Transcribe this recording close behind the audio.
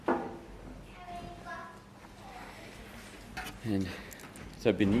And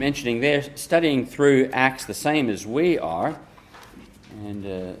so I've been mentioning they're studying through Acts the same as we are. And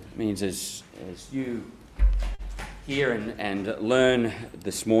it means as you hear and learn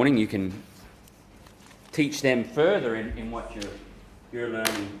this morning, you can teach them further in what you're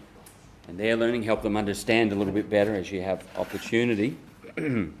learning and they're learning, help them understand a little bit better as you have opportunity.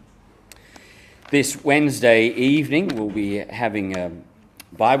 This Wednesday evening we'll be having a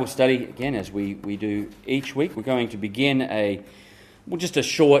Bible study again as we do each week. We're going to begin just a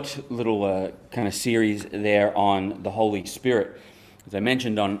short little kind of series there on the Holy Spirit. As I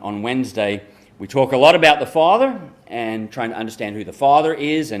mentioned on Wednesday, we talk a lot about the Father and trying to understand who the Father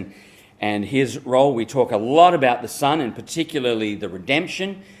is and his role. We talk a lot about the Son and particularly the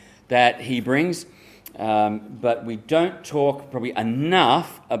redemption that he brings. But we don't talk probably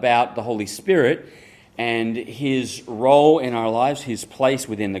enough about the Holy Spirit and his role in our lives, his place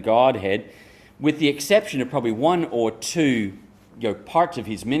within the Godhead, with the exception of probably one or two parts of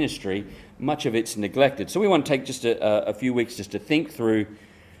his ministry. Much of it's neglected. So we want to take just a few weeks just to think through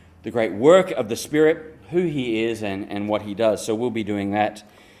the great work of the Spirit, who he is and what he does. So we'll be doing that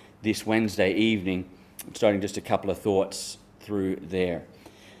this Wednesday evening, starting just a couple of thoughts through there.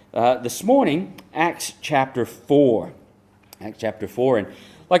 This morning, Acts chapter 4. Acts chapter 4. And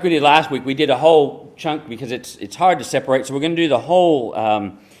like we did last week, we did a whole chunk because it's hard to separate. So we're going to do the whole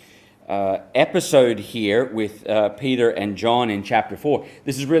episode here with Peter and John in chapter 4.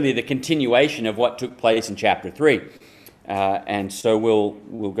 This is really the continuation of what took place in chapter 3. And so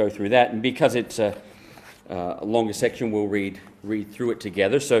we'll go through that. And because it's a longer section, we'll read through it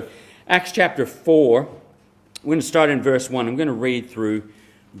together. So Acts chapter 4, we're going to start in verse 1. I'm going to read through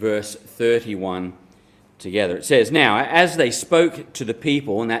verse 31 together. It says, "Now, as they spoke to the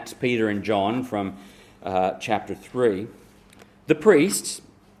people," and that's Peter and John from chapter 3, "the priests,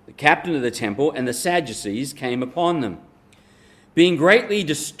 the captain of the temple, and the Sadducees came upon them, being greatly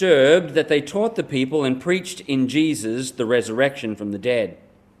disturbed that they taught the people and preached in Jesus the resurrection from the dead.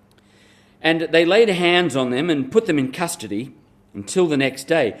 And they laid hands on them and put them in custody until the next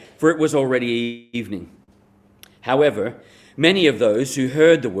day, for it was already evening. However, many of those who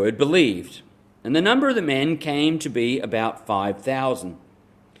heard the word believed, and the number of the men came to be about 5,000.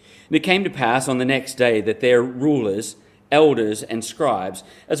 And it came to pass on the next day that their rulers, elders, and scribes,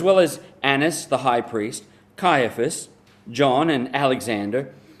 as well as Annas the high priest, Caiaphas, John, and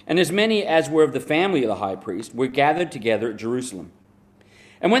Alexander, and as many as were of the family of the high priest, were gathered together at Jerusalem.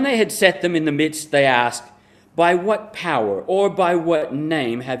 And when they had set them in the midst, they asked, 'By what power or by what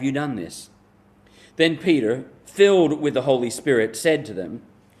name have you done this?' Then Peter, filled with the Holy Spirit, said to them,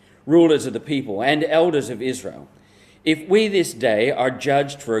 'Rulers of the people and elders of Israel, if we this day are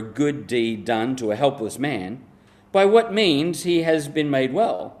judged for a good deed done to a helpless man, by what means he has been made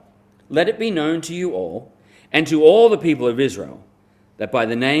well, let it be known to you all and to all the people of Israel, that by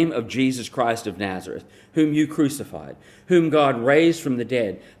the name of Jesus Christ of Nazareth, whom you crucified, whom God raised from the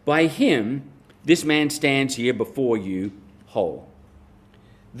dead, by him this man stands here before you whole.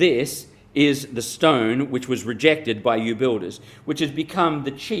 This is the stone which was rejected by you builders, which has become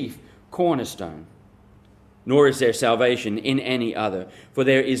the chief cornerstone. Nor is there salvation in any other, for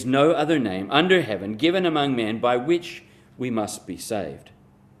there is no other name under heaven given among men by which we must be saved.'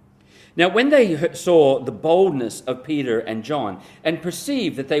 Now when they saw the boldness of Peter and John and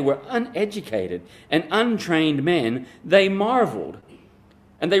perceived that they were uneducated and untrained men, they marveled,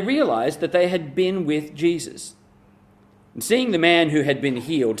 and they realized that they had been with Jesus. And seeing the man who had been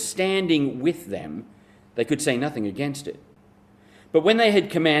healed standing with them, they could say nothing against it. But when they had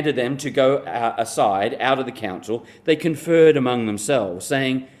commanded them to go aside out of the council, they conferred among themselves,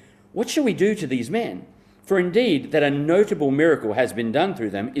 saying, 'What shall we do to these men? For indeed that a notable miracle has been done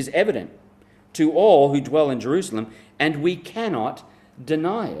through them is evident to all who dwell in Jerusalem, and we cannot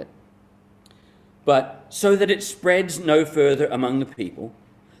deny it. But so that it spreads no further among the people,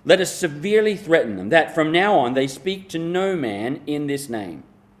 let us severely threaten them, that from now on they speak to no man in this name.'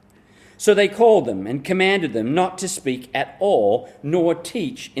 So they called them and commanded them not to speak at all, nor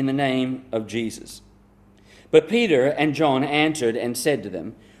teach in the name of Jesus. But Peter and John answered and said to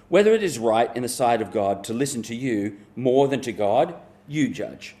them, 'Whether it is right in the sight of God to listen to you more than to God, you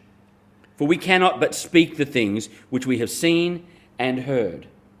judge. For we cannot but speak the things which we have seen and heard.'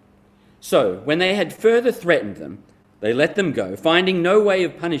 So when they had further threatened them, they let them go, finding no way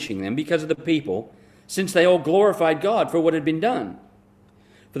of punishing them because of the people, since they all glorified God for what had been done.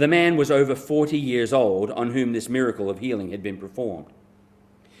 For the man was over 40 years old on whom this miracle of healing had been performed.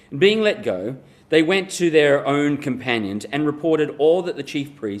 And being let go, they went to their own companions and reported all that the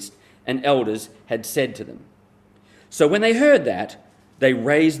chief priests and elders had said to them. So when they heard that, they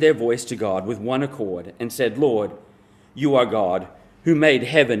raised their voice to God with one accord and said, 'Lord, you are God, who made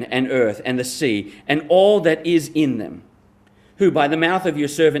heaven and earth and the sea and all that is in them, who by the mouth of your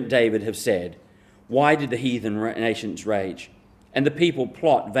servant David have said, why did the heathen nations rage, and the people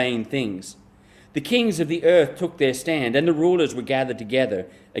plot vain things? The kings of the earth took their stand, and the rulers were gathered together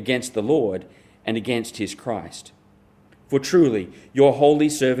against the Lord and against his Christ. For truly your holy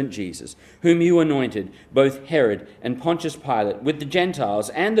servant Jesus, whom you anointed, both Herod and Pontius Pilate, with the Gentiles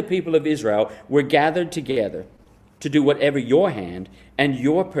and the people of Israel, were gathered together to do whatever your hand and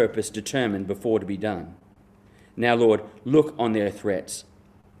your purpose determined before to be done. Now, Lord, look on their threats.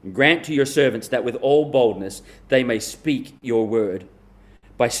 Grant to your servants that with all boldness they may speak your word,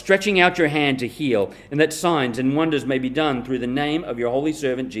 by stretching out your hand to heal, and that signs and wonders may be done through the name of your holy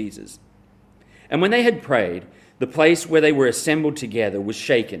servant Jesus. And when they had prayed, the place where they were assembled together was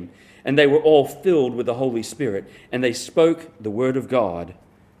shaken, and they were all filled with the Holy Spirit, and they spoke the word of God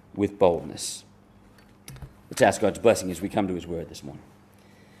with boldness. Let's ask God's blessing as we come to his word this morning.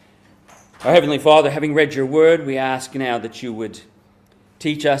 Our Heavenly Father, having read your word, we ask now that you would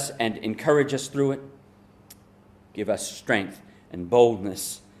teach us and encourage us through it. Give us strength and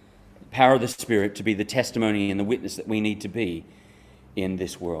boldness, the power of the Spirit to be the testimony and the witness that we need to be in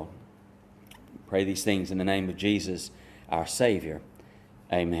this world. We pray these things in the name of Jesus, our Savior.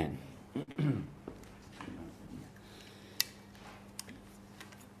 Amen.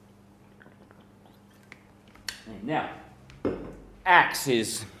 Now, Acts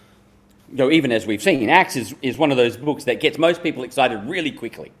is, even as we've seen, Acts is one of those books that gets most people excited really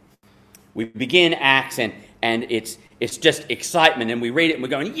quickly. We begin Acts and it's just excitement, and we read it and we're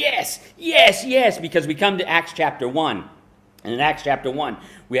going, yes, yes, yes, because we come to Acts chapter 1. And in Acts chapter 1,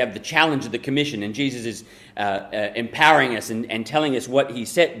 we have the challenge of the commission, and Jesus is empowering us and telling us what he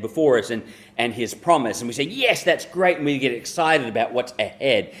set before us and his promise. And we say, yes, that's great, and we get excited about what's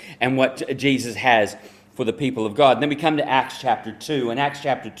ahead and what Jesus has for the people of God. And then we come to Acts chapter 2, and Acts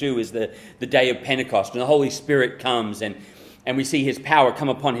chapter 2 is the day of Pentecost, and the Holy Spirit comes, and we see his power come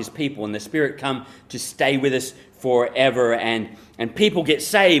upon his people, and the Spirit come to stay with us forever, and people get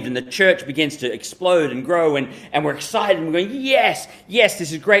saved, and the church begins to explode and grow, and we're excited, and we're going, yes, yes,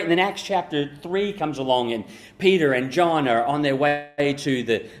 this is great. And then Acts chapter 3 comes along, and Peter and John are on their way to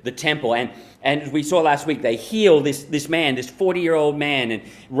the temple, and as we saw last week, they heal this man, this 40-year-old man, and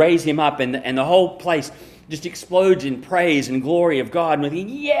raise him up, and the whole place just explodes in praise and glory of God. And we're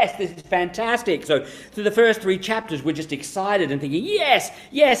thinking, yes, this is fantastic. So through the first 3 chapters, we're just excited and thinking, yes,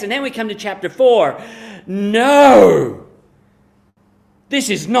 yes. And then we come to chapter 4. No, this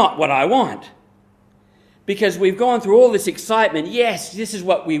is not what I want. Because we've gone through all this excitement. Yes, this is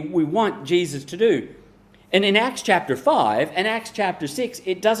what we want Jesus to do. And in Acts chapter 5 and Acts chapter 6,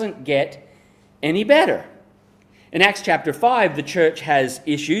 it doesn't get any better. In Acts chapter 5, the church has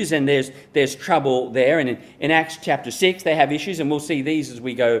issues, and there's trouble there. And in Acts chapter 6, they have issues, and we'll see these as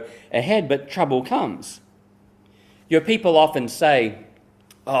we go ahead, but trouble comes. Your people often say,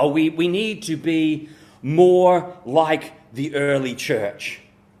 oh, we need to be more like the early church.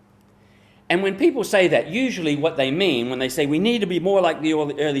 And when people say that, usually what they mean, when they say we need to be more like the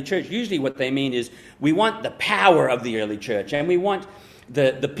early church, usually what they mean is we want the power of the early church, and we want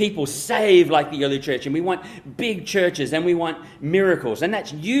the people saved like the early church, and we want big churches, and we want miracles. And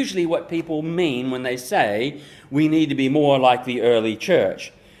that's usually what people mean when they say we need to be more like the early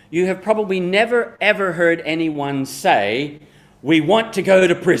church. You have probably never ever heard anyone say we want to go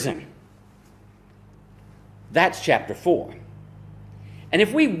to prison. That's chapter 4. And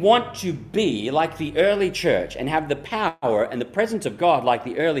if we want to be like the early church and have the power and the presence of God like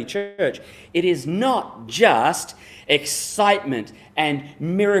the early church, it is not just excitement and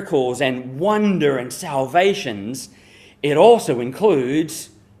miracles and wonder and salvations. It also includes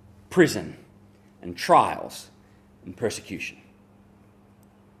prison and trials and persecution.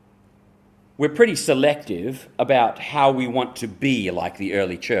 We're pretty selective about how we want to be like the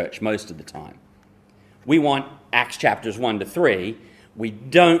early church most of the time. We want Acts chapters 1 to 3. We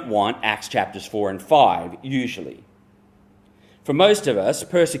don't want Acts chapters 4 and 5, usually. For most of us,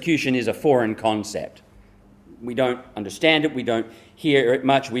 persecution is a foreign concept. We don't understand it, we don't hear it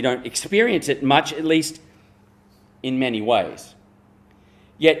much, we don't experience it much, at least in many ways.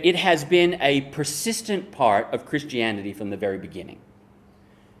 Yet it has been a persistent part of Christianity from the very beginning.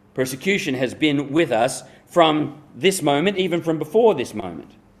 Persecution has been with us from this moment, even from before this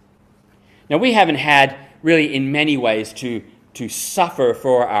moment. Now, we haven't had, really, in many ways, to suffer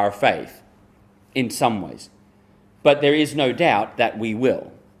for our faith, in some ways. But there is no doubt that we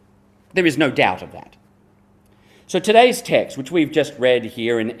will. There is no doubt of that. So today's text, which we've just read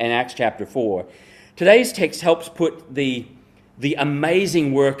here in Acts chapter 4, today's text helps put the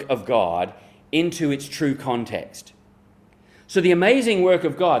amazing work of God into its true context. So the amazing work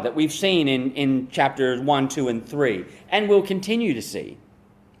of God that we've seen in chapters 1, 2, and 3, and will continue to see,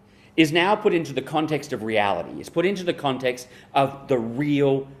 is now put into the context of reality. It's put into the context of the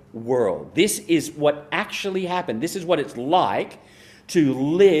real world. This is what actually happened. This is what it's like to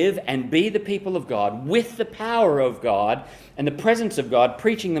live and be the people of God with the power of God and the presence of God,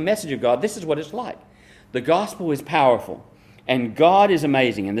 preaching the message of God. This is what it's like. The gospel is powerful, and God is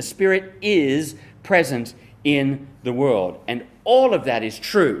amazing, and the Spirit is present in the world. And all of that is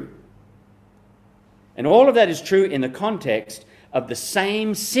true. And all of that is true in the context of the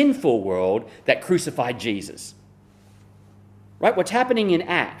same sinful world that crucified Jesus. Right? What's happening in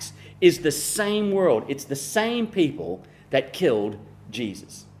Acts is the same world. It's the same people that killed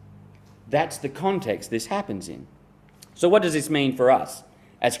Jesus. That's the context this happens in. So what does this mean for us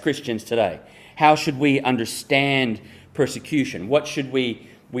as Christians today? How should we understand persecution? What should we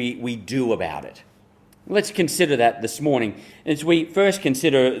do about it? Let's consider that this morning as we first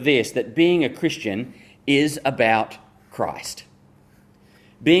consider this, that being a Christian is about Christ.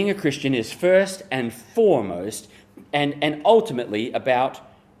 Being a Christian is first and foremost and ultimately about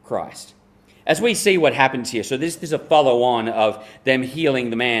Christ. As we see what happens here, so this is a follow-on of them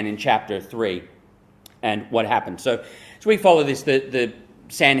healing the man in chapter 3 and what happened. So we follow this, the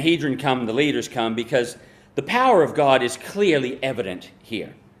Sanhedrin come, the leaders come, because the power of God is clearly evident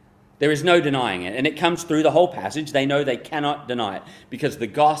here. There is no denying it, and it comes through the whole passage. They know they cannot deny it because the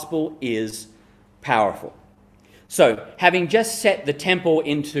gospel is powerful. So, having just set the temple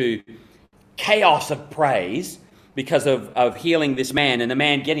into chaos of praise because of healing this man, and the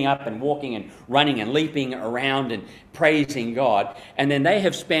man getting up and walking and running and leaping around and praising God, and then they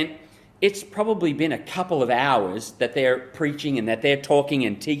have spent, it's probably been a couple of hours that they're preaching and that they're talking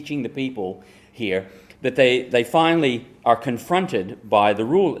and teaching the people here, that they finally are confronted by the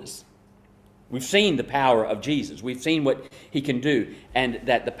rulers. We've seen the power of Jesus. We've seen what he can do, and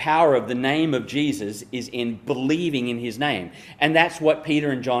that the power of the name of Jesus is in believing in his name. And that's what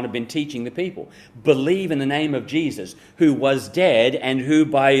Peter and John have been teaching the people. Believe in the name of Jesus, who was dead and who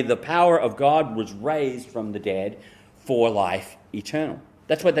by the power of God was raised from the dead for life eternal.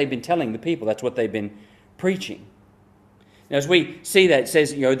 That's what they've been telling the people. That's what they've been preaching. Now, as we see that, it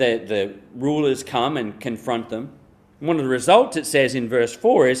says, the rulers come and confront them. One of the results, it says in verse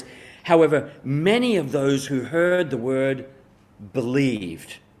 4, is, however, many of those who heard the word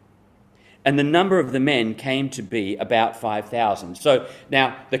believed, and the number of the men came to be about 5,000. So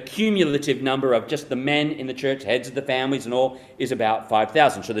now the cumulative number of just the men in the church, heads of the families and all, is about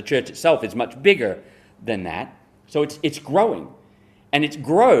 5,000. So the church itself is much bigger than that. So it's growing. And it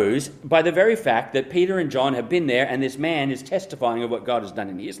grows by the very fact that Peter and John have been there, and this man is testifying of what God has done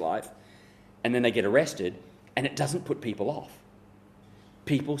in his life. And then they get arrested, and it doesn't put people off.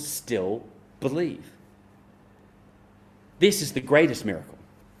 People still believe. This is the greatest miracle.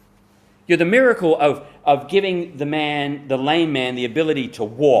 The miracle of giving the lame man, the ability to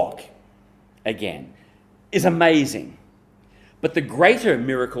walk again is amazing. But the greater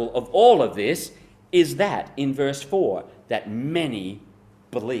miracle of all of this is that, in verse 4, that many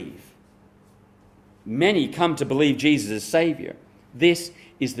believe. Many come to believe Jesus as Savior. This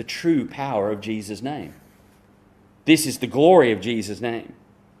is the true power of Jesus' name. This is the glory of Jesus' name.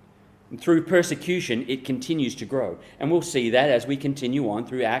 And through persecution, it continues to grow. And we'll see that as we continue on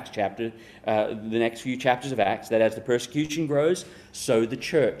through Acts chapter, the next few chapters of Acts, that as the persecution grows, so the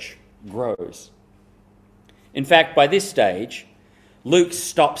church grows. In fact, by this stage, Luke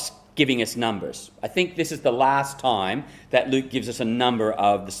stops giving us numbers. I think this is the last time that Luke gives us a number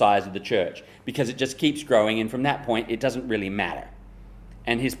of the size of the church, because it just keeps growing, and from that point, it doesn't really matter.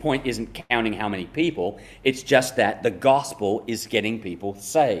 And his point isn't counting how many people, it's just that the gospel is getting people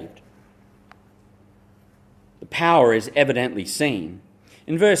saved. The power is evidently seen.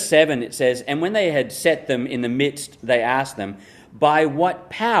 In verse 7 it says, "And when they had set them in the midst, they asked them, 'By what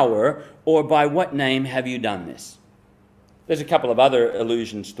power or by what name have you done this?'" There's a couple of other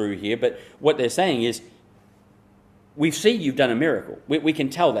allusions through here, but what they're saying is, we see you've done a miracle. We can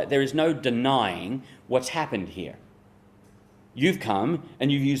tell that. There is no denying what's happened here. You've come and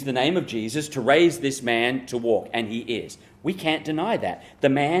you've used the name of Jesus to raise this man to walk, and he is. We can't deny that. The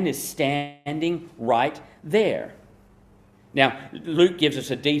man is standing right there. Now, Luke gives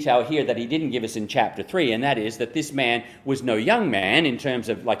us a detail here that he didn't give us in chapter 3, and that is that this man was no young man in terms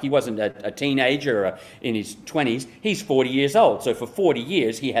of, like, he wasn't a teenager or in his 20s. He's 40 years old, so for 40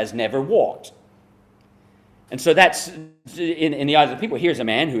 years he has never walked. And so that's, in the eyes of the people, here's a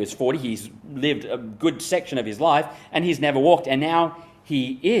man who is 40, he's lived a good section of his life, and he's never walked, and now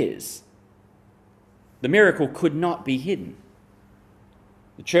he is. The miracle could not be hidden.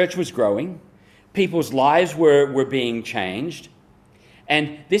 The church was growing. People's lives were being changed.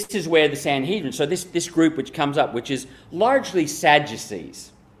 And this is where the Sanhedrin, so this group which comes up, which is largely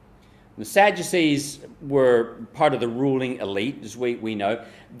Sadducees. The Sadducees were part of the ruling elite, as we know.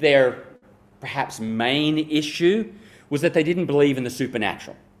 Their perhaps main issue was that they didn't believe in the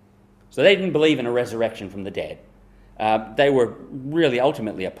supernatural. So they didn't believe in a resurrection from the dead. They were really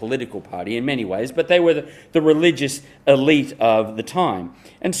ultimately a political party in many ways, but they were the religious elite of the time.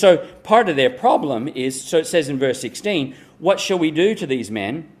 And so part of their problem is, so it says in verse 16, "What shall we do to these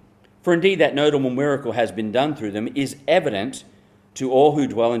men? For indeed that notable miracle has been done through them is evident to all who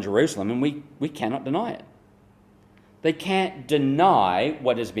dwell in Jerusalem, and we cannot deny it." They can't deny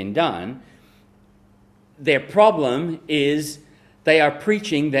what has been done. Their problem is they are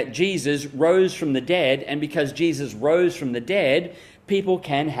preaching that Jesus rose from the dead, and because Jesus rose from the dead, people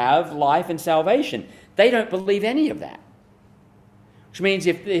can have life and salvation. They don't believe any of that. Which means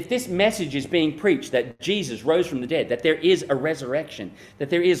if this message is being preached that Jesus rose from the dead, that there is a resurrection, that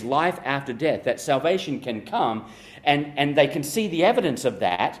there is life after death, that salvation can come, and they can see the evidence of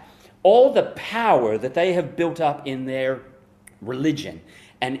that, all the power that they have built up in their religion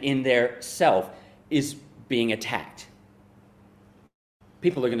and in their self is being attacked.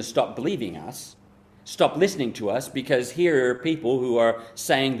 People are going to stop believing us, stop listening to us, because here are people who are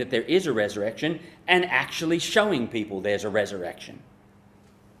saying that there is a resurrection and actually showing people there's a resurrection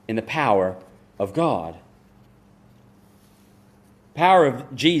in the power of God. Power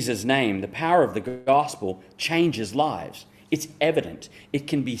of Jesus' name, the power of the gospel changes lives. It's evident. It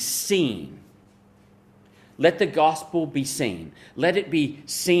can be seen. Let the gospel be seen. Let it be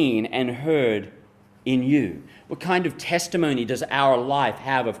seen and heard in you. What kind of testimony does our life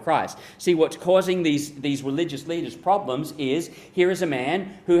have of Christ? See, what's causing these religious leaders problems is here is a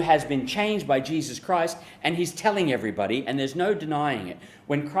man who has been changed by Jesus Christ, and he's telling everybody, and there's no denying it.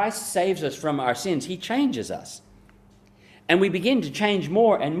 When Christ saves us from our sins, he changes us. And we begin to change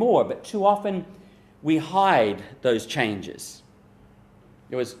more and more, but too often we hide those changes.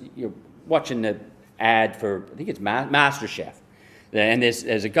 You're watching the ad for, I think it's MasterChef. And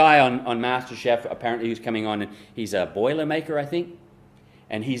there's a guy on MasterChef, apparently, who's coming on, and he's a Boilermaker, I think.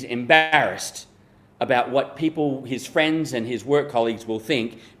 And he's embarrassed about what people, his friends and his work colleagues will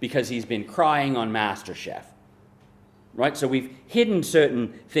think because he's been crying on MasterChef. Right? So we've hidden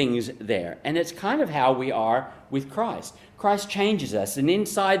certain things there. And it's kind of how we are with Christ. Christ changes us, and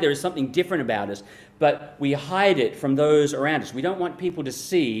inside there is something different about us, but we hide it from those around us. We don't want people to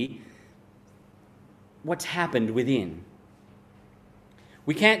see what's happened within.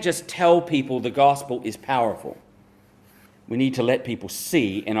 We can't just tell people the gospel is powerful. We need to let people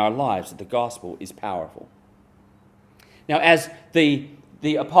see in our lives that the gospel is powerful. Now, as the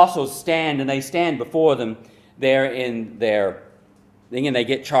apostles stand, and they stand before them there in their thing, and they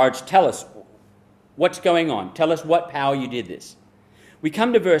get charged, tell us what's going on. Tell us what power you did this. We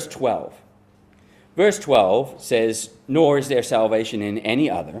come to verse 12. Verse 12 says, "Nor is there salvation in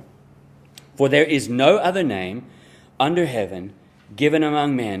any other, for there is no other name under heaven given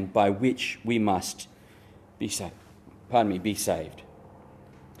among men by which we must be saved." Be saved.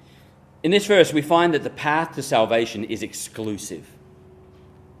 In this verse, we find that the path to salvation is exclusive.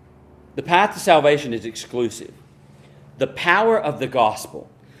 The path to salvation is exclusive. The power of the gospel,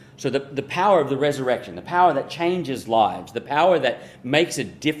 so the power of the resurrection, the power that changes lives, the power that makes a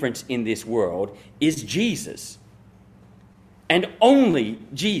difference in this world, is Jesus. And only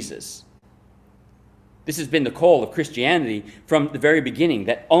Jesus. This has been the call of Christianity from the very beginning,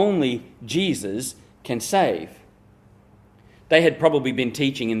 that only Jesus can save. They had probably been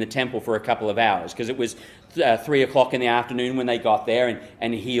teaching in the temple for a couple of hours, because it was 3 o'clock in the afternoon when they got there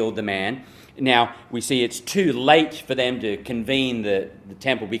and healed the man. Now, we see it's too late for them to convene the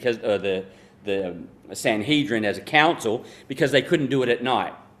temple, because the Sanhedrin as a council, because they couldn't do it at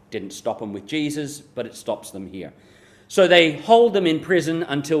night. Didn't stop them with Jesus, but it stops them here. So they hold them in prison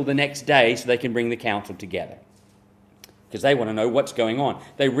until the next day so they can bring the council together, because they want to know what's going on.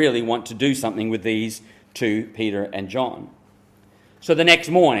 They really want to do something with these two, Peter and John. So the next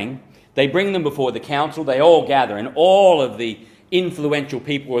morning, they bring them before the council. They all gather, and all of the influential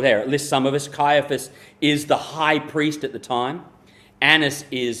people were there. It lists some of us. Caiaphas is the high priest at the time. Annas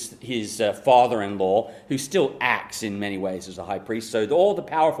is his father-in-law, who still acts in many ways as a high priest. So all the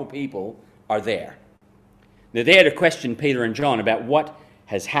powerful people are there. They're there to question Peter and John about what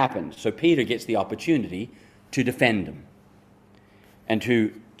has happened. So Peter gets the opportunity to defend them and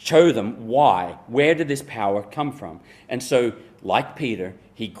to show them why. Where did this power come from? And so, like Peter,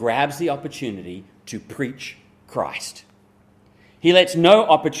 he grabs the opportunity to preach Christ. He lets no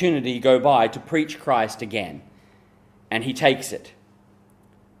opportunity go by to preach Christ again, and he takes it.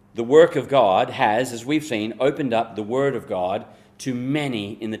 The work of God has, as we've seen, opened up the Word of God to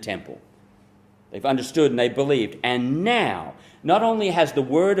many in the temple. They've understood and they believed. And now, not only has the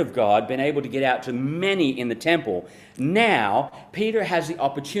Word of God been able to get out to many in the temple, now Peter has the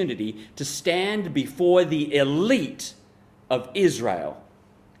opportunity to stand before the elite of Israel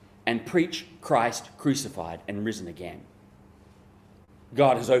and preach Christ crucified and risen again.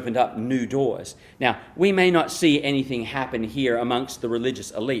 God has opened up new doors. Now, we may not see anything happen here amongst the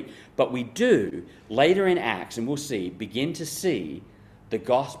religious elite, but we do, later in Acts, and we'll see, begin to see the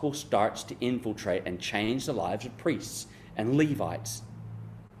gospel starts to infiltrate and change the lives of priests and Levites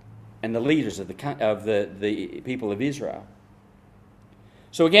and the leaders of the people of Israel.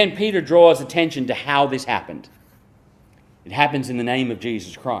 So again, Peter draws attention to how this happened. It happens in the name of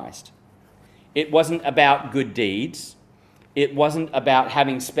Jesus Christ. It wasn't about good deeds. It wasn't about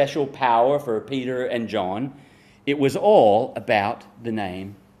having special power for Peter and John. It was all about the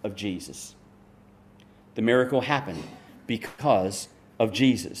name of Jesus. The miracle happened because of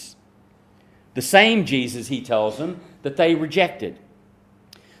Jesus. The same Jesus, he tells them, that they rejected.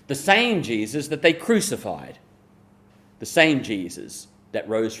 The same Jesus that they crucified. The same Jesus that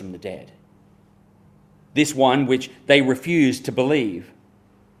rose from the dead. This one which they refused to believe.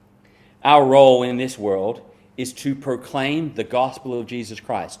 Our role in this world is to proclaim the gospel of Jesus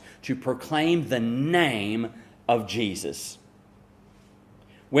Christ, to proclaim the name of Jesus.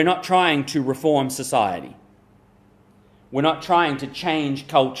 We're not trying to reform society. We're not trying to change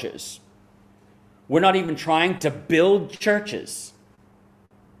cultures. We're not even trying to build churches.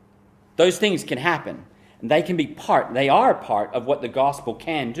 Those things can happen, and they are part of what the gospel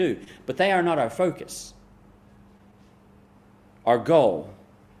can do, but they are not our focus. Our goal,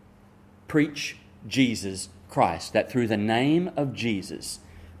 preach Jesus Christ, that through the name of Jesus,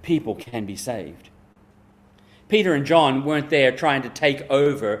 people can be saved. Peter and John weren't there trying to take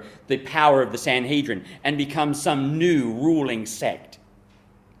over the power of the Sanhedrin and become some new ruling sect.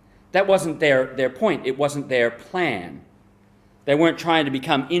 That wasn't their point. It wasn't their plan. They weren't trying to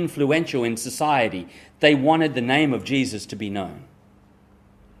become influential in society. They wanted the name of Jesus to be known.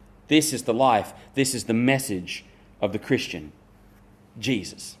 This is the life, this is the message of the Christian.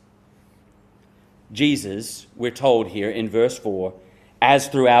 Jesus. Jesus, we're told here in verse 4, as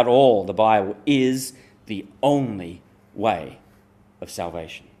throughout all the Bible, is the only way of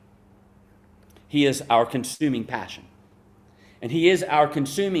salvation. He is our consuming passion. And he is our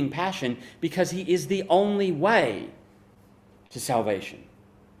consuming passion because he is the only way to salvation.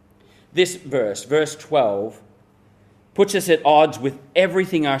 This verse 12, puts us at odds with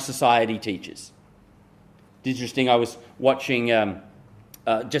everything our society teaches. It's interesting, I was watching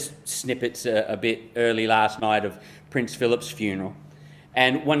just snippets a bit early last night of Prince Philip's funeral.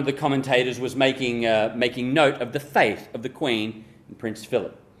 And one of the commentators was making note of the faith of the Queen and Prince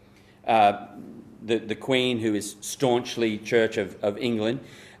Philip. The Queen, who is staunchly Church of England,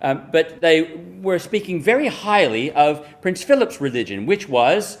 but they were speaking very highly of Prince Philip's religion, which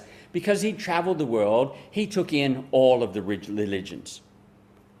was, because he traveled the world, he took in all of the religions.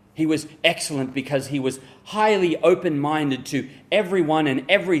 He was excellent because he was highly open-minded to everyone and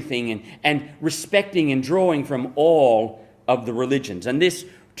everything and respecting and drawing from all of the religions. And this,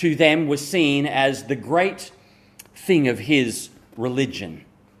 to them, was seen as the great thing of his religion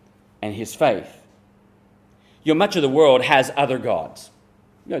and his faith. Much of the world has other gods.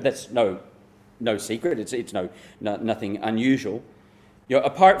 That's no secret. It's nothing unusual.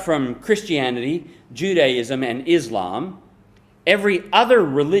 Apart from Christianity, Judaism, and Islam, every other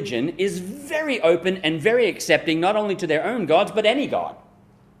religion is very open and very accepting, not only to their own gods, but any god.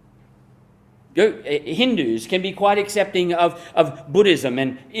 Hindus can be quite accepting of Buddhism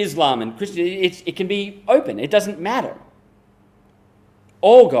and Islam and Christianity. It can be open. It doesn't matter.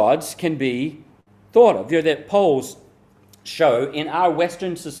 All gods can be thought of. That polls show in our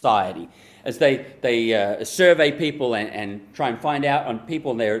Western society, as they survey people and try and find out on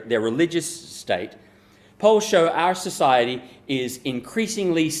people their religious state, polls show our society is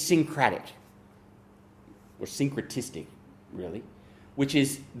increasingly syncretic, or syncretistic, really, which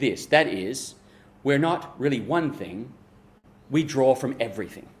is this. That is, we're not really one thing, we draw from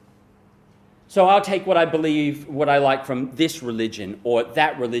everything. So I'll take what I believe, what I like from this religion, or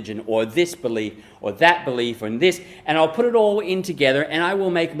this belief, or that belief, and this, and I'll put it all in together, and I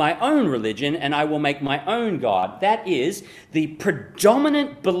will make my own religion, and I will make my own God. That is the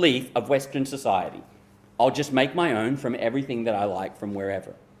predominant belief of Western society. I'll just make my own from everything that I like from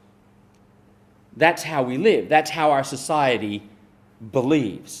wherever. That's how we live. That's how our society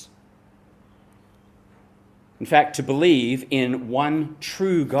believes. In fact, to believe in one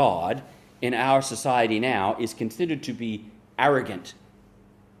true God in our society now is considered to be arrogant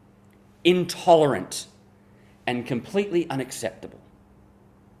intolerant, and completely unacceptable.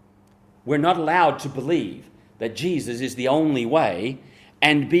 We're not allowed to believe that Jesus is the only way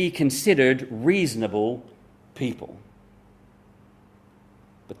and be considered reasonable people.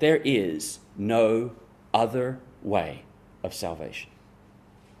 But there is no other way of salvation.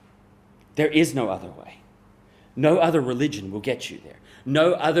 There is no other way. No other religion will get you there.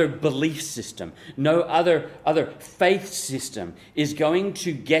 No other belief system, no other faith system is going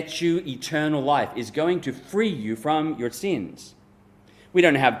to get you eternal life, is going to free you from your sins. We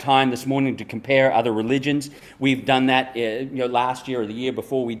don't have time this morning to compare other religions. We've done that last year or the year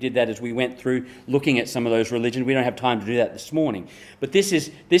before. We did that as we went through looking at some of those religions. We don't have time to do that this morning. But this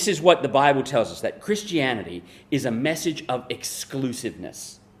is what the Bible tells us, that Christianity is a message of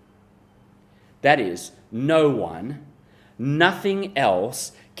exclusiveness. That is, no one, nothing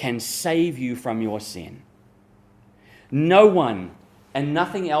else can save you from your sin. No one and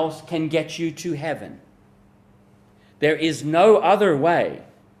nothing else can get you to heaven. There is no other way,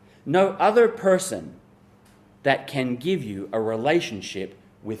 no other person that can give you a relationship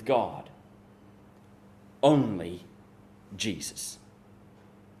with God. Only Jesus.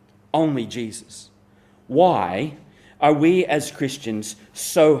 Only Jesus. Why are we as Christians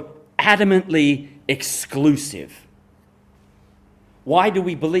so adamantly exclusive? Why do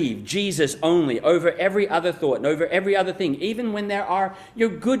we believe Jesus only over every other thought and over every other thing, even when there are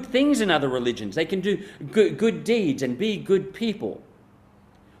good things in other religions? They can do good deeds and be good people.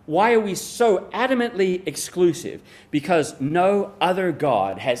 Why are we so adamantly exclusive? Because no other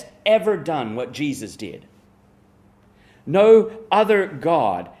God has ever done what Jesus did. No other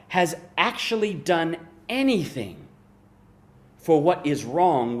God has actually done anything for what is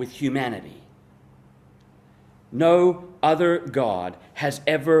wrong with humanity. No other God has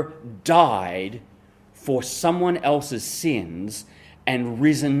ever died for someone else's sins and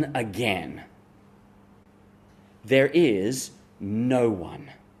risen again. There is no one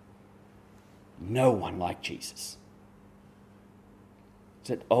like Jesus. It's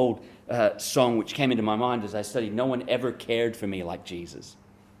that old song which came into my mind as I studied, "No one ever cared for me like Jesus."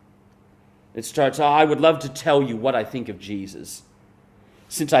 It starts, "I would love to tell you what I think of Jesus.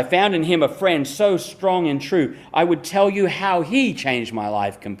 Since I found in him a friend so strong and true, I would tell you how he changed my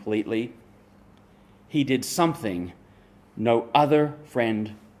life completely. He did something no other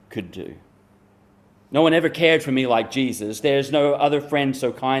friend could do. No one ever cared for me like Jesus. There's no other friend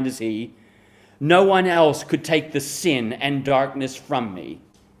so kind as he. No one else could take the sin and darkness from me.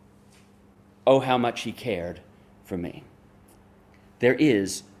 Oh, how much he cared for me." There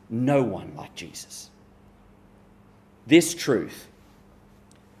is no one like Jesus. This truth,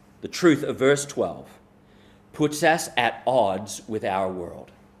 the truth of verse 12, puts us at odds with our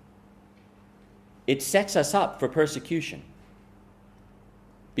world. It sets us up for persecution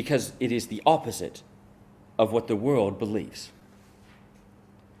because it is the opposite of what the world believes.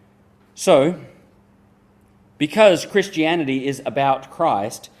 So, because Christianity is about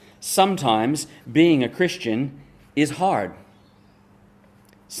Christ, sometimes being a Christian is hard.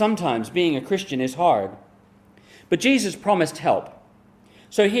 Sometimes being a Christian is hard. But Jesus promised help.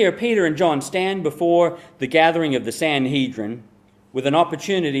 So here, Peter and John stand before the gathering of the Sanhedrin with an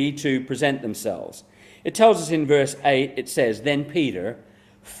opportunity to present themselves. It tells us in verse 8, it says, "Then Peter,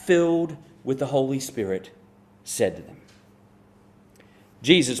 filled with the Holy Spirit, said to them."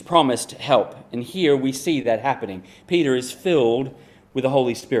 Jesus promised help, and here we see that happening. Peter is filled with the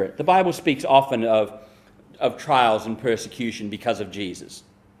Holy Spirit. The Bible speaks often of trials and persecution because of Jesus.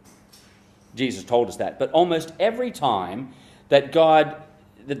 Jesus told us that. But almost every time that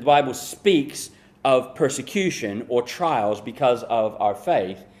the Bible speaks of persecution or trials because of our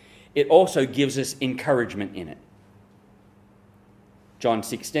faith, it also gives us encouragement in it. John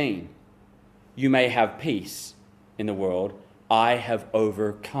 16, "You may have peace in the world. I have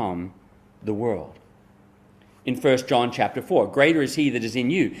overcome the world." In 1 John chapter 4, "Greater is he that is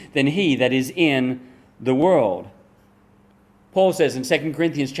in you than he that is in the world." Paul says in 2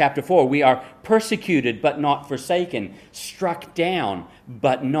 Corinthians chapter 4, "We are persecuted but not forsaken, struck down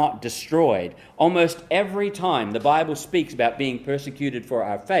but not destroyed." Almost every time the Bible speaks about being persecuted for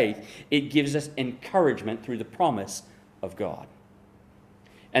our faith, it gives us encouragement through the promise of God.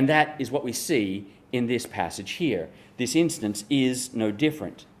 And that is what we see in this passage here. This instance is no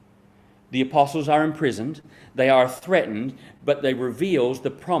different. The apostles are imprisoned, they are threatened, but they reveals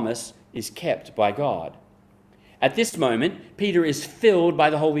the promise is kept by God. At this moment, Peter is filled by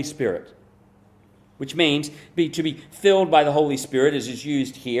the Holy Spirit, which means to be filled by the Holy Spirit, as is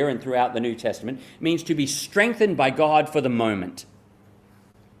used here and throughout the New Testament, means to be strengthened by God for the moment,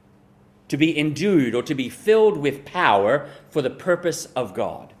 to be endued or to be filled with power for the purpose of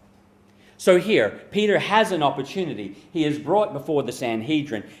God. So here, Peter has an opportunity. He is brought before the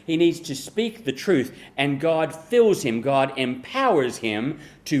Sanhedrin. He needs to speak the truth, and God fills him, God empowers him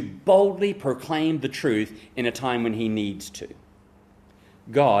to boldly proclaim the truth in a time when he needs to.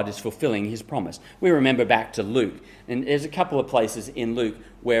 God is fulfilling his promise. We remember back to Luke, and there's a couple of places in Luke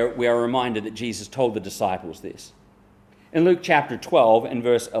where we are reminded that Jesus told the disciples this. In Luke chapter 12 and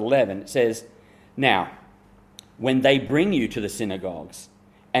verse 11, it says, "Now, when they bring you to the synagogues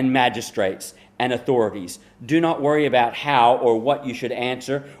and magistrates and authorities, do not worry about how or what you should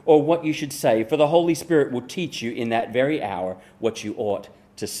answer or what you should say, for the Holy Spirit will teach you in that very hour what you ought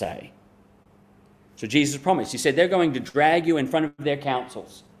to say." So Jesus promised. He said, they're going to drag you in front of their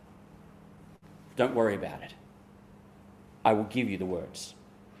councils. Don't worry about it. I will give you the words.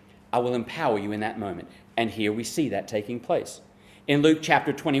 I will empower you in that moment. And here we see that taking place. In Luke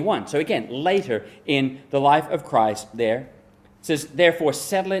chapter 21, so again, later in the life of Christ there, it says, "Therefore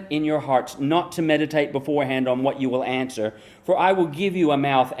settle it in your hearts not to meditate beforehand on what you will answer, for I will give you a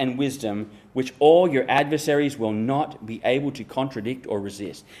mouth and wisdom which all your adversaries will not be able to contradict or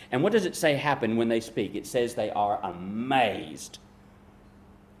resist." And what does it say happen when they speak? It says they are amazed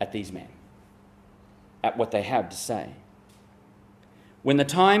at these men, at what they have to say. When the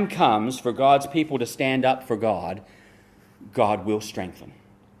time comes for God's people to stand up for God, God will strengthen.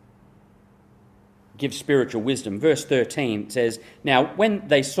 Give spiritual wisdom. Verse 13 says, "Now when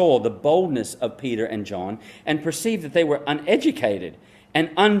they saw the boldness of Peter and John and perceived that they were uneducated and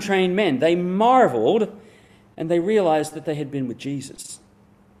untrained men, they marveled and they realized that they had been with Jesus.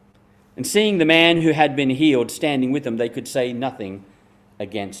 And seeing the man who had been healed standing with them, they could say nothing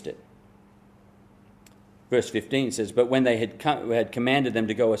against it." Verse 15 says, "But when they had commanded them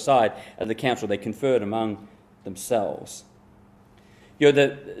to go aside at the council, they conferred among themselves." You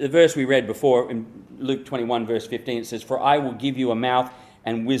know, the verse we read before in Luke 21, verse 15, it says, "For I will give you a mouth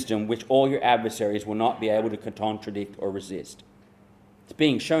and wisdom which all your adversaries will not be able to contradict or resist." It's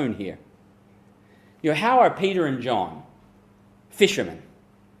being shown here. You know, how are Peter and John, fishermen,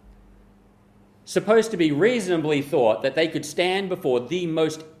 supposed to be reasonably thought that they could stand before the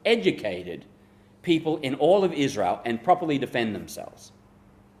most educated people in all of Israel and properly defend themselves?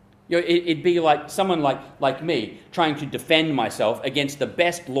 You know, it'd be like someone like me trying to defend myself against the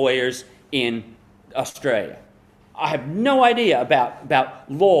best lawyers in Australia. I have no idea about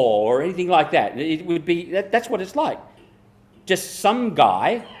law or anything like that. It would be that's what it's like. Just some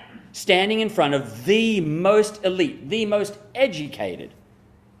guy standing in front of the most elite, the most educated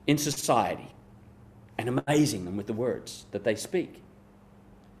in society, and amazing them with the words that they speak.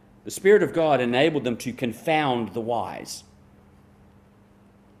 The Spirit of God enabled them to confound the wise.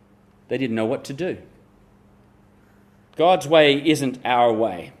 They didn't know what to do. God's way isn't our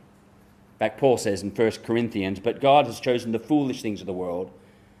way. In fact, Paul says in 1 Corinthians, "But God has chosen the foolish things of the world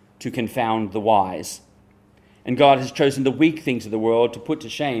to confound the wise. And God has chosen the weak things of the world to put to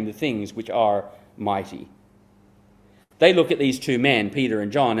shame the things which are mighty." They look at these two men, Peter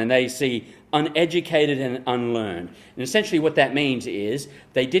and John, and they see uneducated and unlearned. And essentially what that means is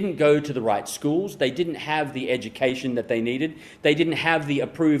they didn't go to the right schools, they didn't have the education that they needed, they didn't have the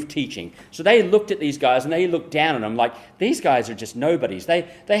approved teaching. So they looked at these guys and they looked down on them like, these guys are just nobodies. They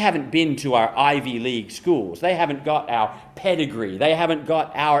haven't been to our Ivy League schools. They haven't got our pedigree. They haven't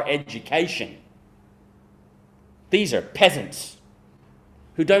got our education. These are peasants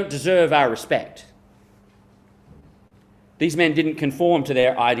who don't deserve our respect. These men didn't conform to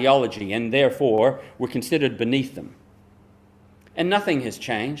their ideology and therefore were considered beneath them. And nothing has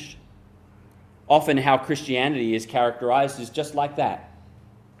changed. Often how Christianity is characterized is just like that.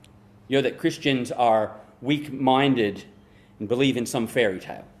 You know, that Christians are weak-minded and believe in some fairy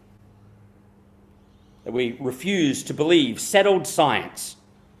tale. That we refuse to believe settled science.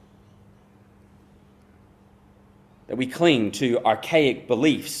 That we cling to archaic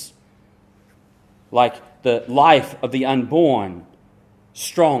beliefs like the life of the unborn,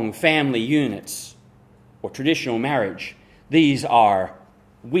 strong family units, or traditional marriage. These are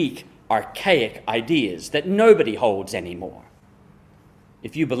weak, archaic ideas that nobody holds anymore.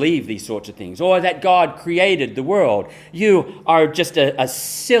 If you believe these sorts of things, or that God created the world, you are just a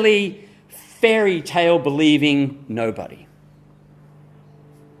silly, fairy tale believing nobody.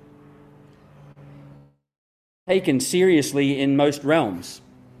 Taken seriously in most realms.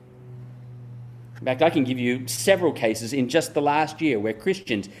 In fact, I can give you several cases in just the last year where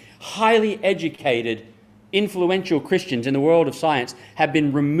Christians, highly educated, influential Christians in the world of science, have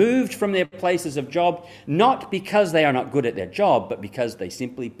been removed from their places of job, not because they are not good at their job, but because they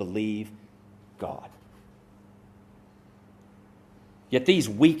simply believe God. Yet these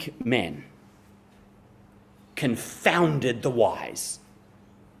weak men confounded the wise.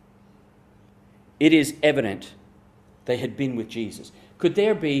 it is evident they had been with Jesus. Could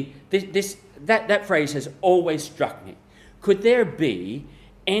there be, that phrase has always struck me. Could there be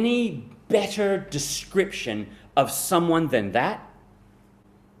any better description of someone than that?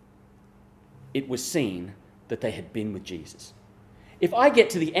 It was seen that they had been with Jesus. If I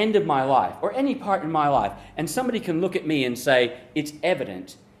get to the end of my life, or any part in my life, and somebody can look at me and say, it's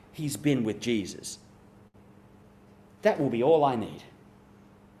evident he's been with Jesus, that will be all I need.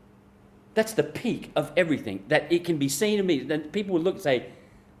 That's the peak of everything, that it can be seen in me. That people would look and say,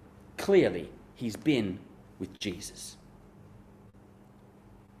 clearly, he's been with Jesus.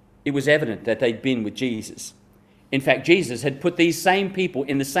 It was evident that they'd been with Jesus. In fact, Jesus had put these same people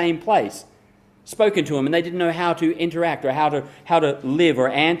in the same place, spoken to them, and they didn't know how to interact or how to live or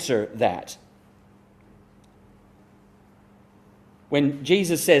answer that. When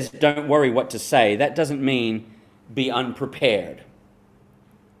Jesus says, don't worry what to say, that doesn't mean be unprepared.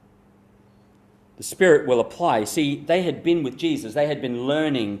 The Spirit will apply. See, they had been with Jesus. They had been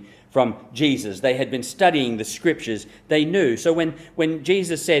learning from Jesus. They had been studying the Scriptures. They knew. So when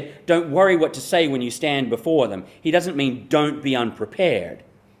Jesus said, don't worry what to say when you stand before them, he doesn't mean don't be unprepared.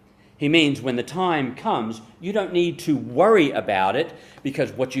 He means when the time comes, you don't need to worry about it,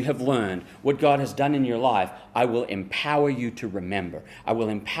 because what you have learned, what God has done in your life, I will empower you to remember. I will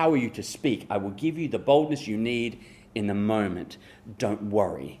empower you to speak. I will give you the boldness you need in the moment. Don't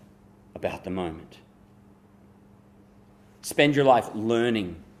worry about the moment. Spend your life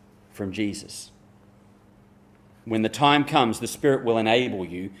learning from Jesus. When the time comes, the Spirit will enable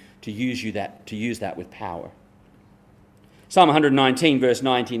you to use that with power. Psalm 119 verse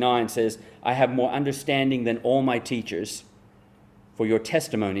 99 says, I have more understanding than all my teachers, for your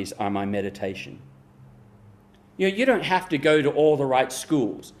testimonies are my meditation. You don't have to go to all the right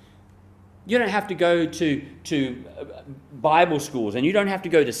schools. You don't have to go to Bible schools, and you don't have to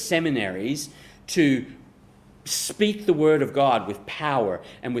go to seminaries to speak the word of God with power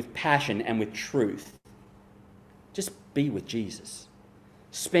and with passion and with truth. Just be with Jesus.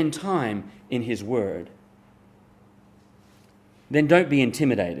 Spend time in his word. Then don't be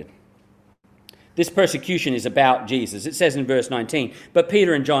intimidated. This persecution is about Jesus. It says in verse 19, but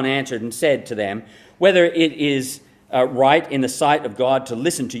Peter and John answered and said to them, whether it is right in the sight of God to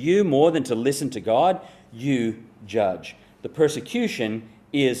listen to you more than to listen to God, you judge. The persecution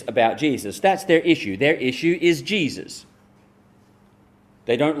is about Jesus. That's their issue. Their issue is Jesus.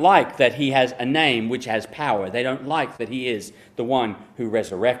 They don't like that he has a name which has power. They don't like that he is the one who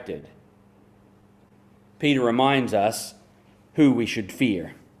resurrected. Peter reminds us who we should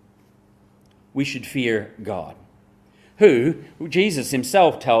fear. We should fear God, who, Jesus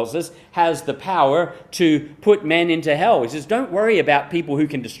himself tells us, has the power to put men into hell. He says, don't worry about people who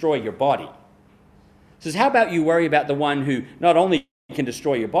can destroy your body. He says, how about you worry about the one who not only can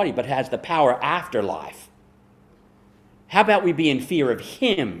destroy your body, but has the power after life? How about we be in fear of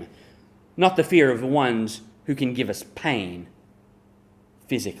him, not the fear of the ones who can give us pain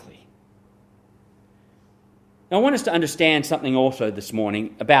physically? Now, I want us to understand something also this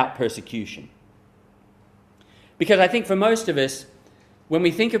morning about persecution. Because I think for most of us, when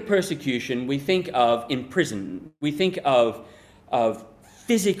we think of persecution, we think of imprisonment. We think of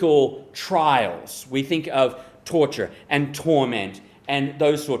physical trials. We think of torture and torment and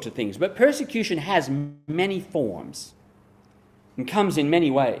those sorts of things. But persecution has many forms and comes in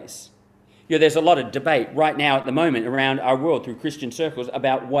many ways. There's a lot of debate right now at the moment around our world through Christian circles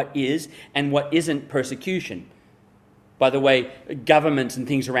about what is and what isn't persecution. By the way, governments and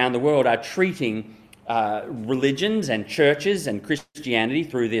things around the world are treating religions and churches and Christianity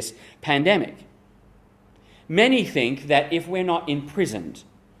through this pandemic. Many think that if we're not imprisoned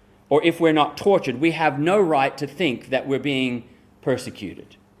or if we're not tortured, we have no right to think that we're being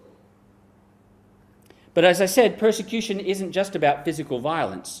persecuted. But as I said, persecution isn't just about physical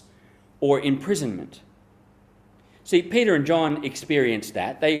violence or imprisonment. See, Peter and John experienced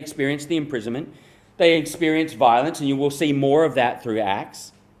that. They experienced the imprisonment. They experienced violence, and you will see more of that through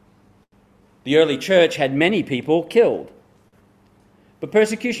Acts. The early church had many people killed. But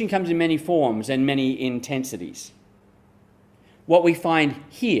persecution comes in many forms and many intensities. What we find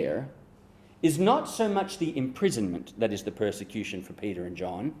here is not so much the imprisonment that is the persecution for Peter and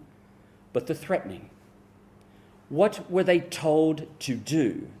John, but the threatening. What were they told to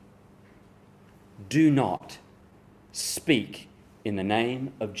do? Do not speak in the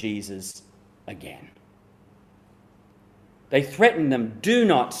name of Jesus again. They threatened them, do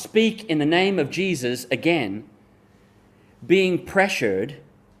not speak in the name of Jesus again. Being pressured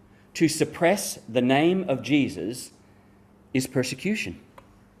to suppress the name of Jesus is persecution.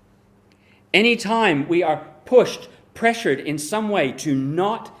 Anytime we are pushed, pressured in some way to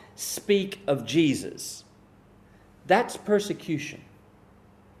not speak of Jesus, that's persecution.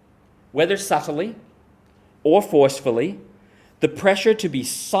 Whether subtly or forcefully, the pressure to be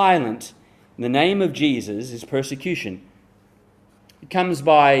silent in the name of Jesus is persecution. It comes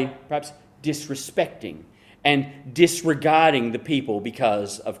by perhaps disrespecting and disregarding the people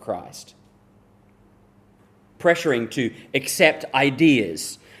because of Christ. Pressuring to accept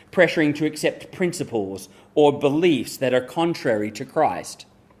ideas, pressuring to accept principles or beliefs that are contrary to Christ.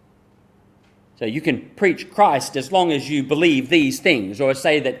 So you can preach Christ as long as you believe these things, or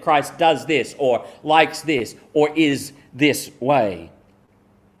say that Christ does this, or likes this, or is this way.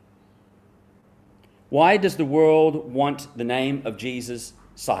 Why does the world want the name of Jesus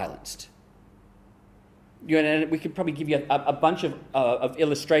silenced? We could probably give you a bunch of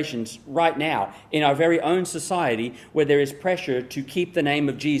illustrations right now in our very own society where there is pressure to keep the name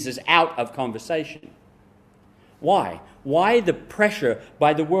of Jesus out of conversation. Why? Why the pressure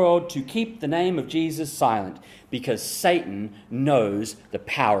by the world to keep the name of Jesus silent? Because Satan knows the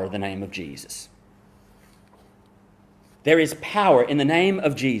power of the name of Jesus. There is power in the name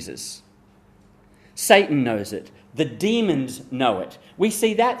of Jesus. Satan knows it. The demons know it. We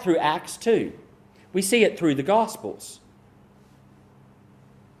see that through Acts 2. We see it through the Gospels.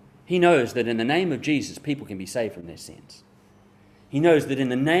 He knows that in the name of Jesus, people can be saved from their sins. He knows that in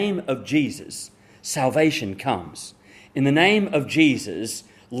the name of Jesus, salvation comes. In the name of Jesus,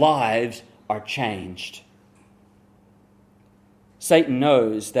 lives are changed. Satan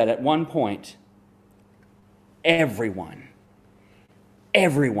knows that at one point, everyone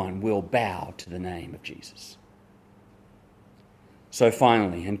will bow to the name of Jesus. So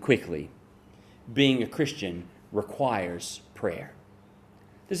finally and quickly, being a Christian requires prayer.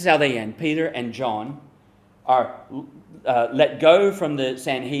 This is how they end. Peter and John are let go from the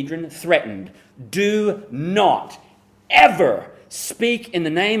Sanhedrin, threatened. Do not ever speak in the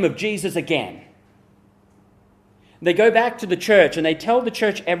name of Jesus again. They go back to the church and they tell the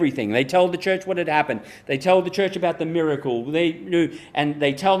church everything. They tell the church what had happened. They tell the church about the miracle. And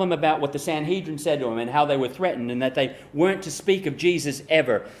they tell them about what the Sanhedrin said to them and how they were threatened and that they weren't to speak of Jesus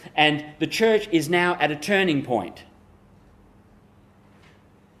ever. And the church is now at a turning point.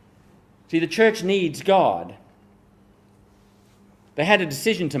 See, the church needs God. They had a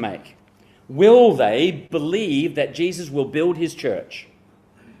decision to make. Will they believe that Jesus will build his church?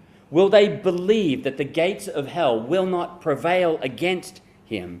 Will they believe that the gates of hell will not prevail against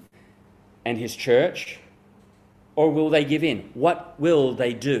him and his church? Or will they give in? What will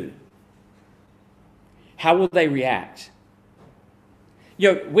they do? How will they react?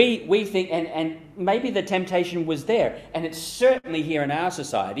 We think, and maybe the temptation was there, and it's certainly here in our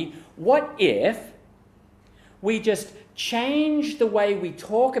society. What if we just change the way we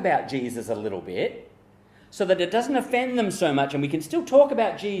talk about Jesus a little bit so that it doesn't offend them so much and we can still talk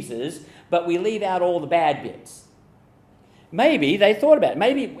about Jesus, but we leave out all the bad bits? Maybe they thought about it.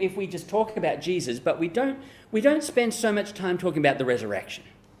 Maybe if we just talk about Jesus, but we don't spend so much time talking about the resurrection,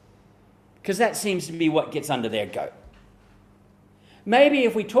 because that seems to be what gets under their goat. Maybe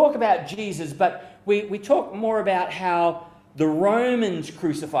if we talk about Jesus, but we talk more about how the Romans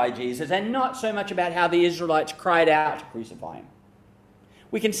crucified Jesus and not so much about how the Israelites cried out to crucify him.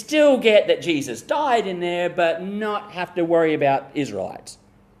 We can still get that Jesus died in there, but not have to worry about Israelites.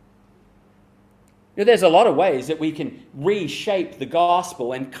 There's a lot of ways that we can reshape the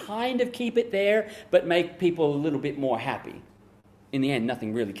gospel and kind of keep it there, but make people a little bit more happy. In the end,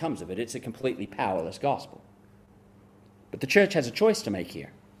 nothing really comes of it. It's a completely powerless gospel. But the church has a choice to make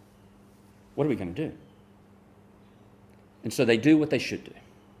here. What are we going to do? And so they do what they should do.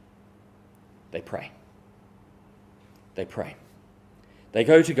 They pray. They pray. They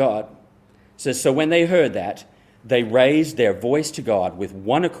go to God. It says, so when they heard that, they raised their voice to God with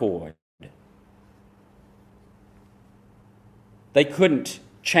one accord. They couldn't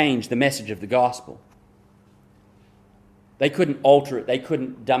change the message of the gospel. They couldn't alter it. They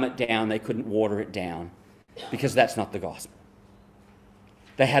couldn't dumb it down. They couldn't water it down, because that's not the gospel.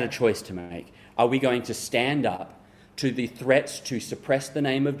 They had a choice to make. Are we going to stand up to the threats to suppress the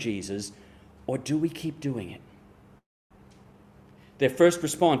name of Jesus, or do we keep doing it? Their first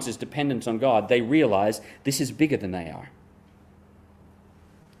response is dependence on God. They realize this is bigger than they are.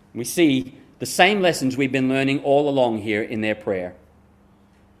 We see the same lessons we've been learning all along here in their prayer.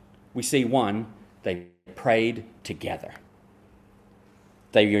 We see one, they prayed together.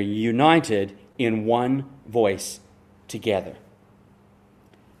 They were united in one voice together.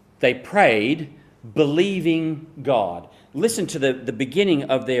 They prayed believing God. Listen to the beginning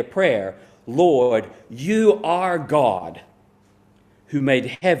of their prayer. Lord, you are God, who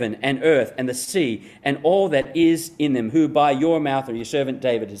made heaven and earth and the sea and all that is in them, who by your mouth or your servant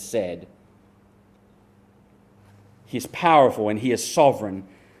David has said, he is powerful and he is sovereign.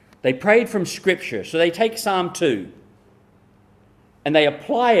 They prayed from Scripture. So they take Psalm 2 and they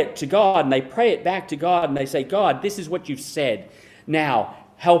apply it to God and they pray it back to God and they say, God, this is what you've said. Now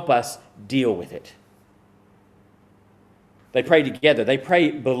help us deal with it. They pray together. They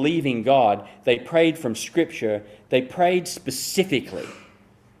pray believing God. They prayed from Scripture. They prayed specifically.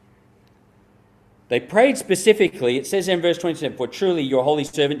 It says in verse 27, for truly your holy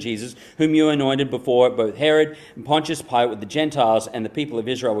servant Jesus, whom you anointed before both Herod and Pontius Pilate with the Gentiles and the people of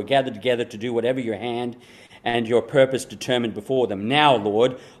Israel were gathered together to do whatever your hand and your purpose determined before them. Now,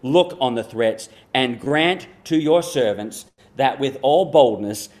 Lord, look on the threats and grant to your servants that with all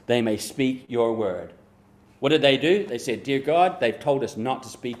boldness they may speak your word. What did they do? They said, dear God, they've told us not to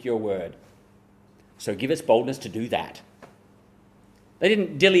speak your word. So give us boldness to do that. They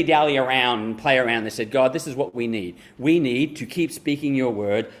didn't dilly-dally around and play around. They said, God, this is what we need. We need to keep speaking your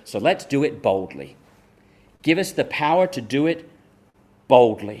word, so let's do it boldly. Give us the power to do it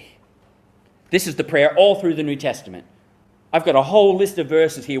boldly. This is the prayer all through the New Testament. I've got a whole list of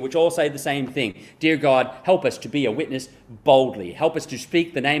verses here which all say the same thing. Dear God, help us to be a witness boldly. Help us to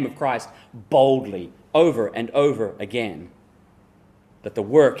speak the name of Christ boldly, over and over again, that the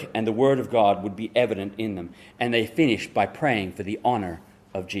work and the word of God would be evident in them. And they finished by praying for the honor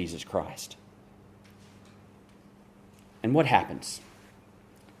of Jesus Christ. And what happens?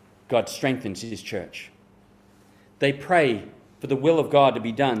 God strengthens his church. They pray for the will of God to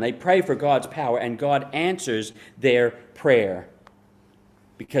be done. They pray for God's power, and God answers their prayer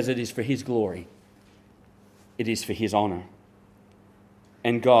because it is for his glory. It is for his honor.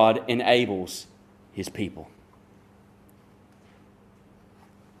 And God enables his people.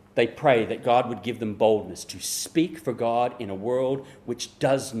 They pray that God would give them boldness to speak for God in a world which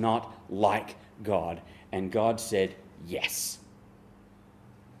does not like God. And God said, yes.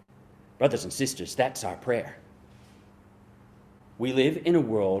 Brothers and sisters, that's our prayer. We live in a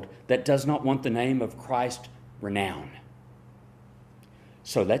world that does not want the name of Christ renowned.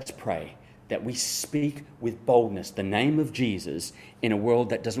 So let's pray that we speak with boldness the name of Jesus in a world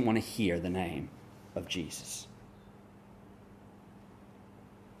that doesn't want to hear the name of Jesus.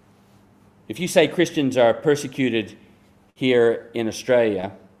 If you say Christians are persecuted here in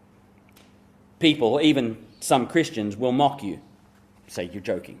Australia, people, even some Christians, will mock you. Say you're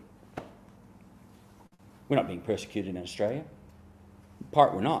joking. We're not being persecuted in Australia. In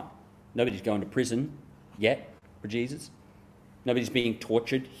part, we're not. Nobody's going to prison yet for Jesus. Nobody's being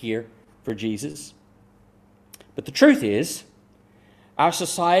tortured here for Jesus. But the truth is, our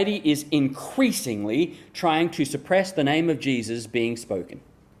society is increasingly trying to suppress the name of Jesus being spoken.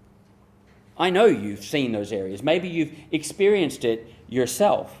 I know you've seen those areas. Maybe you've experienced it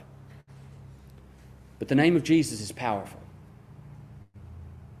yourself. But the name of Jesus is powerful.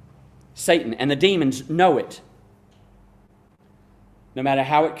 Satan and the demons know it. No matter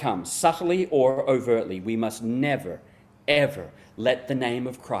how it comes, subtly or overtly, we must never, ever let the name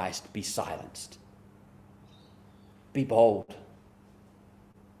of Christ be silenced. Be bold.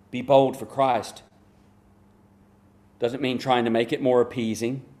 Be bold for Christ. Doesn't mean trying to make it more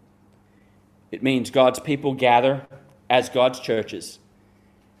appeasing. It means God's people gather as God's churches,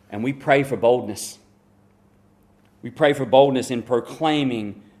 and we pray for boldness. We pray for boldness in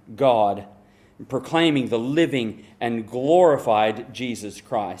proclaiming God, in proclaiming the living and glorified Jesus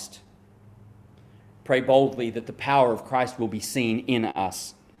Christ. Pray boldly that the power of Christ will be seen in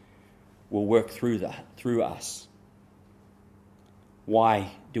us, will work through us.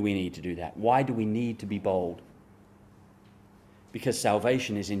 Why do we need to do that? Why do we need to be bold? Because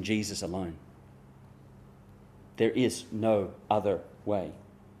salvation is in Jesus alone. There is no other way.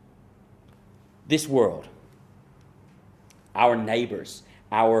 This world, our neighbors,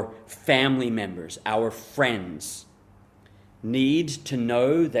 our family members, our friends, need to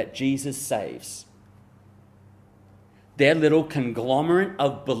know that Jesus saves. Their little conglomerate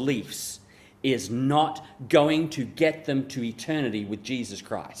of beliefs is not going to get them to eternity with Jesus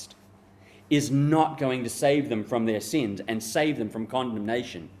Christ, is not going to save them from their sins and save them from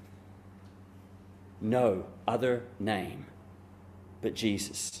condemnation. No other name but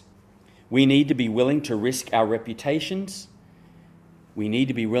Jesus. We need to be willing to risk our reputations. We need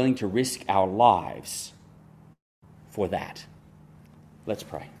to be willing to risk our lives for that. Let's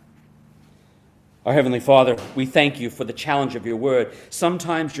pray. Our Heavenly Father, we thank you for the challenge of your word.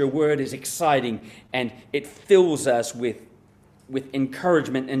 Sometimes your word is exciting and it fills us with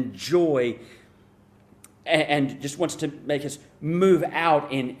encouragement and joy and just wants to make us move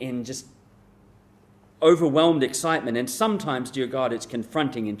out in just overwhelmed excitement. And sometimes, dear God, it's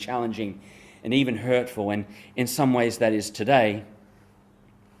confronting and challenging and even hurtful. And in some ways that is today.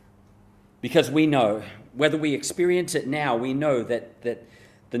 Because we know, whether we experience it now, we know that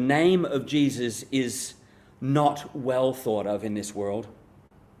the name of Jesus is not well thought of in this world.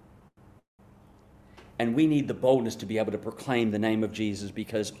 And we need the boldness to be able to proclaim the name of Jesus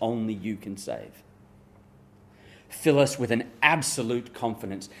because only you can save. Fill us with an absolute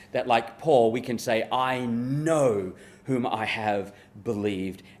confidence that, like Paul, we can say, I know whom I have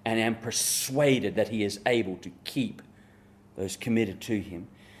believed and am persuaded that he is able to keep those committed to him.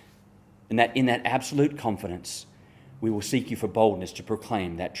 And that in that absolute confidence, we will seek you for boldness to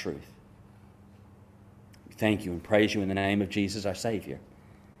proclaim that truth. We thank you and praise you in the name of Jesus, our Savior.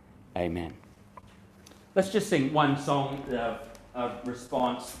 Amen. Let's just sing one song of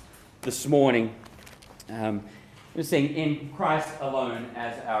response this morning. We'll sing In Christ Alone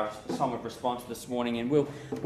as our song of response this morning, and we'll